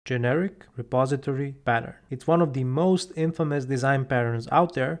generic repository pattern. It's one of the most infamous design patterns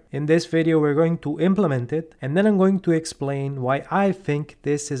out there. In this video, we're going to implement it, and then I'm going to explain why I think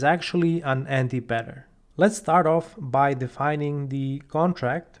this is actually an anti-pattern. Let's start off by defining the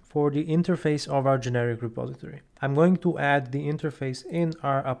contract for the interface of our generic repository. I'm going to add the interface in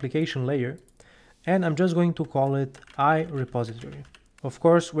our application layer, and I'm just going to call it IRepository. Of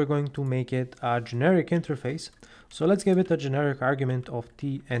course, we're going to make it a generic interface, so let's give it a generic argument of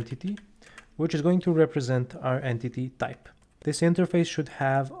tEntity, which is going to represent our entity type. This interface should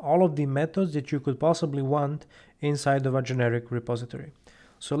have all of the methods that you could possibly want inside of a generic repository.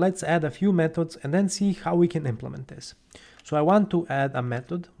 So let's add a few methods and then see how we can implement this. So I want to add a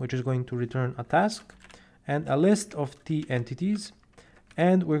method which is going to return a task and a list of tEntities,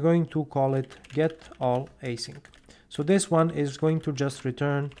 and we're going to call it getAllAsync. So this one is going to just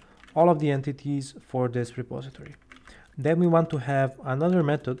return all of the entities for this repository. Then we want to have another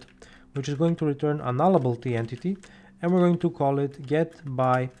method which is going to return a nullable tEntity, and we're going to call it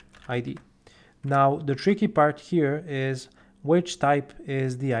getById. Now the tricky part here is which type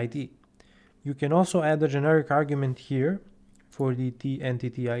is the ID. You can also add a generic argument here for the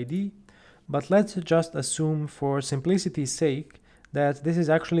tEntity ID, but let's just assume for simplicity's sake that this is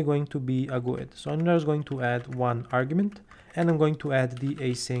actually going to be a GUID. So I'm just going to add one argument, and I'm going to add the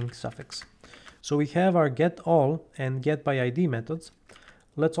async suffix. So we have our getAll and getById methods.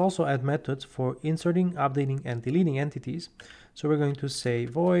 Let's also add methods for inserting, updating, and deleting entities. So we're going to say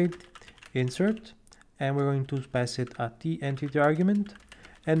void insert, and we're going to pass it a tEntity argument,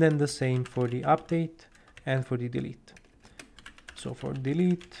 and then the same for the update and for the delete. So for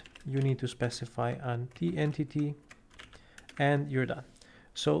delete, you need to specify an tEntity, and you're done.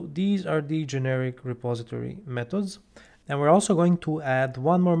 So these are the generic repository methods. And we're also going to add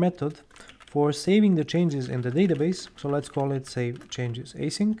one more method for saving the changes in the database. So let's call it save changes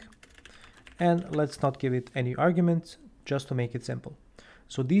async, and let's not give it any arguments, just to make it simple.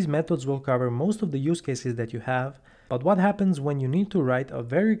 So these methods will cover most of the use cases that you have, but what happens when you need to write a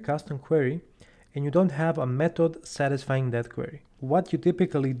very custom query and you don't have a method satisfying that query? What you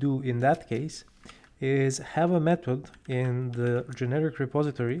typically do in that case is have a method in the generic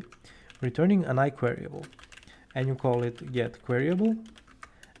repository returning an iQueryable, and you call it getQueryable,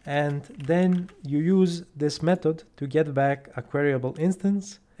 and then you use this method to get back a queryable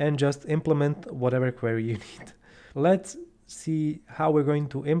instance and just implement whatever query you need. Let's see how we're going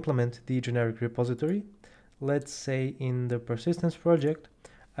to implement the generic repository. Let's say in the persistence project,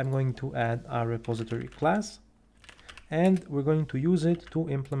 I'm going to add a repository class, and we're going to use it to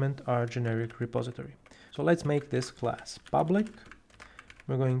implement our generic repository. So let's make this class public.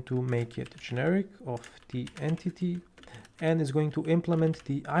 We're going to make it generic of tEntity, and it's going to implement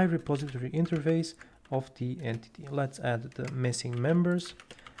the IRepository interface of tEntity. Let's add the missing members.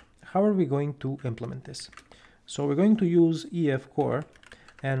 How are we going to implement this? So we're going to use EF-core,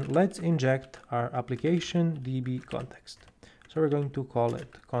 and let's inject our application DB context. So we're going to call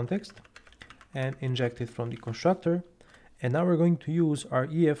it context and inject it from the constructor. And now we're going to use our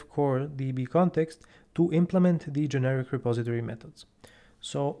EF-core DB context to implement the generic repository methods.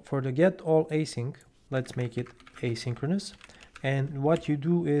 So for the getAllAsync, let's make it asynchronous. And what you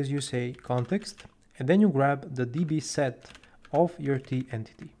do is you say context, and then you grab the DB set of your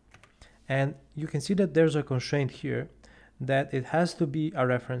tEntity. And you can see that there's a constraint here that it has to be a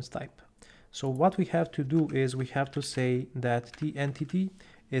reference type. So what we have to do is we have to say that tEntity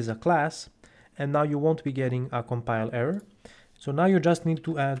is a class, and now you won't be getting a compile error. So now you just need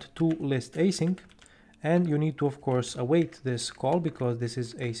to add toListAsync, and you need to of course await this call because this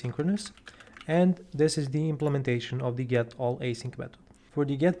is asynchronous, and this is the implementation of the getAllAsync method. For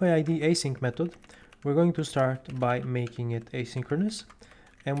the getById async method, we're going to start by making it asynchronous,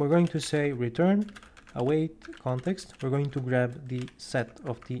 and we're going to say return await context. We're going to grab the set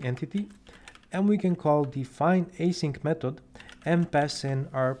of tEntity, and we can call the findAsync method and pass in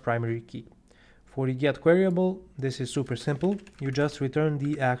our primary key. For the getQueryable, this is super simple. You just return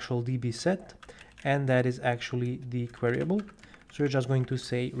the actual DB set, and that is actually the queryable. So you're just going to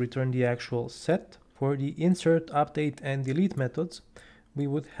say return the actual set. For the insert, update, and delete methods, we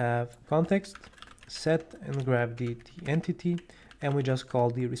would have context, set, and grab the tEntity, and we just call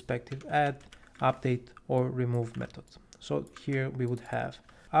the respective add, update, or remove methods. So here we would have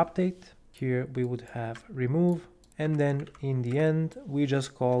update, here we would have remove, and then in the end we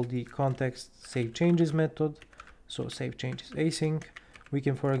just call the context save changes method. So save changes async. We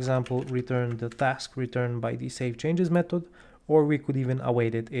can, for example, return the task returned by the save changes method, or we could even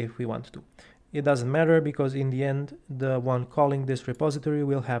await it if we want to. It doesn't matter because in the end the one calling this repository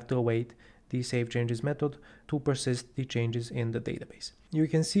will have to await the save changes method to persist the changes in the database. You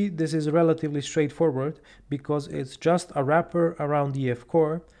can see this is relatively straightforward because it's just a wrapper around EF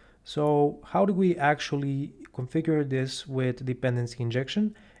core. So how do we actually configure this with dependency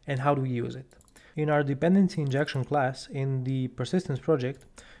injection, and how do we use it? In our dependency injection class in the persistence project,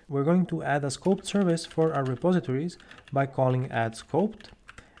 we're going to add a scoped service for our repositories by calling add scoped,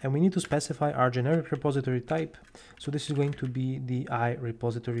 and we need to specify our generic repository type. So this is going to be the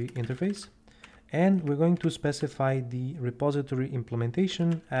IRepository interface, and we're going to specify the repository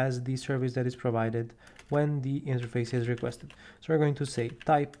implementation as the service that is provided when the interface is requested. So we're going to say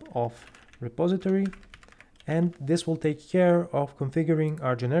type of repository, and this will take care of configuring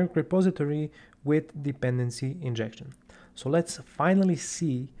our generic repository with dependency injection. So let's finally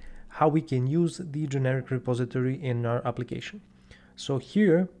see how we can use the generic repository in our application. So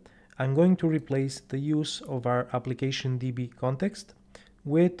here I'm going to replace the use of our application DB context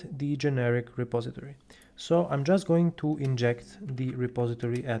with the generic repository. So I'm just going to inject the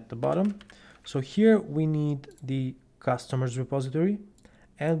repository at the bottom. So here we need the customers repository,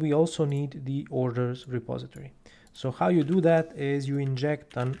 and we also need the orders repository. So how you do that is you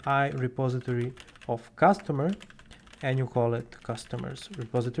inject an IRepository of customer, and you call it customers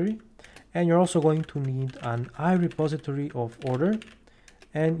repository. And you're also going to need an IRepository of order,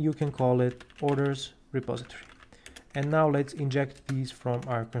 and you can call it orders repository. And now let's inject these from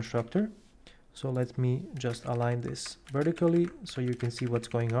our constructor. So let me just align this vertically so you can see what's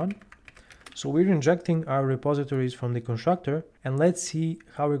going on. So we're injecting our repositories from the constructor, and let's see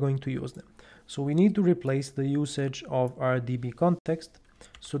how we're going to use them. So we need to replace the usage of our DB context.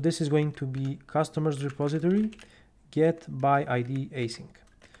 So this is going to be customers repository get by ID async.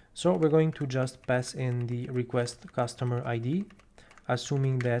 So we're going to just pass in the request customer ID,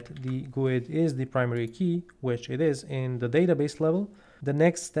 assuming that the GUID is the primary key, which it is in the database level. The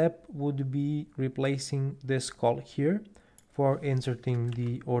next step would be replacing this call here for inserting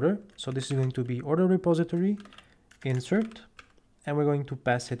the order. So this is going to be order repository insert, and we're going to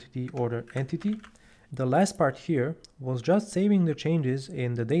pass it the order entity. The last part here was just saving the changes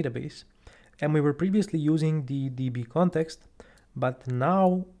in the database, and we were previously using the DB context, but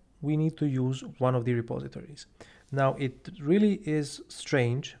now we need to use one of the repositories. Now it really is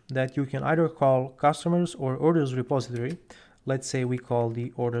strange that you can either call customers or orders repository. Let's say we call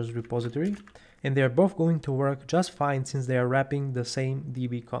the orders repository, and they're both going to work just fine since they are wrapping the same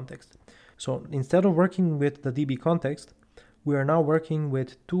DB context. So instead of working with the DB context, we are now working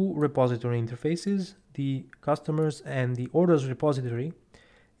with two repository interfaces, the customers and the orders repository.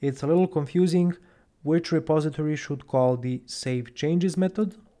 It's a little confusing which repository should call the save changes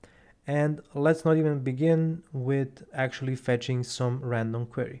method. And let's not even begin with actually fetching some random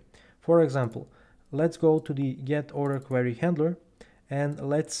query. For example, let's go to the get order query handler, and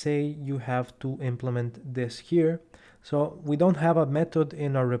let's say you have to implement this here. So we don't have a method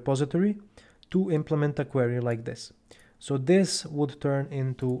in our repository to implement a query like this. So this would turn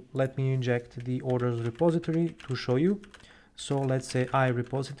into, let me inject the orders repository to show you. So let's say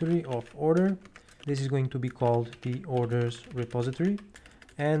IRepository of order. This is going to be called the orders repository,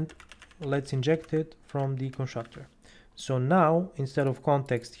 and let's inject it from the constructor. So now instead of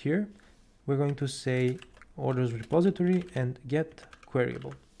context here, we're going to say orders repository and get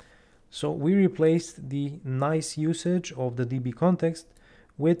queryable. So we replaced the nice usage of the DB context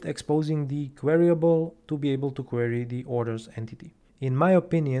with exposing the queryable to be able to query the orders entity. In my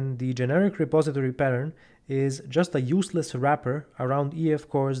opinion, the generic repository pattern is just a useless wrapper around EF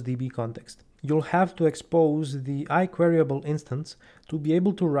Core's DB context. You'll have to expose the iQueryable instance to be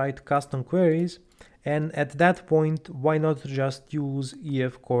able to write custom queries, and at that point, why not just use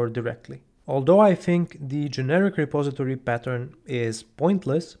EF Core directly? Although I think the generic repository pattern is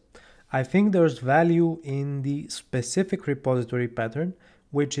pointless, I think there's value in the specific repository pattern,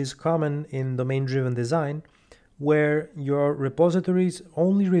 which is common in domain-driven design, where your repositories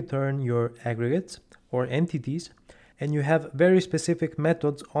only return your aggregates or entities, and you have very specific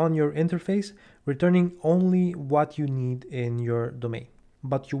methods on your interface returning only what you need in your domain.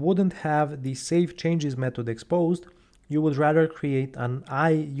 But you wouldn't have the save changes method exposed. You would rather create an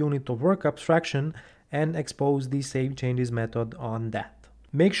unit of work abstraction and expose the save changes method on that.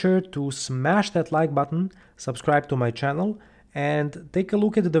 Make sure to smash that like button, subscribe to my channel, and take a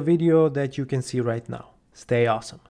look at the video that you can see right now. Stay awesome.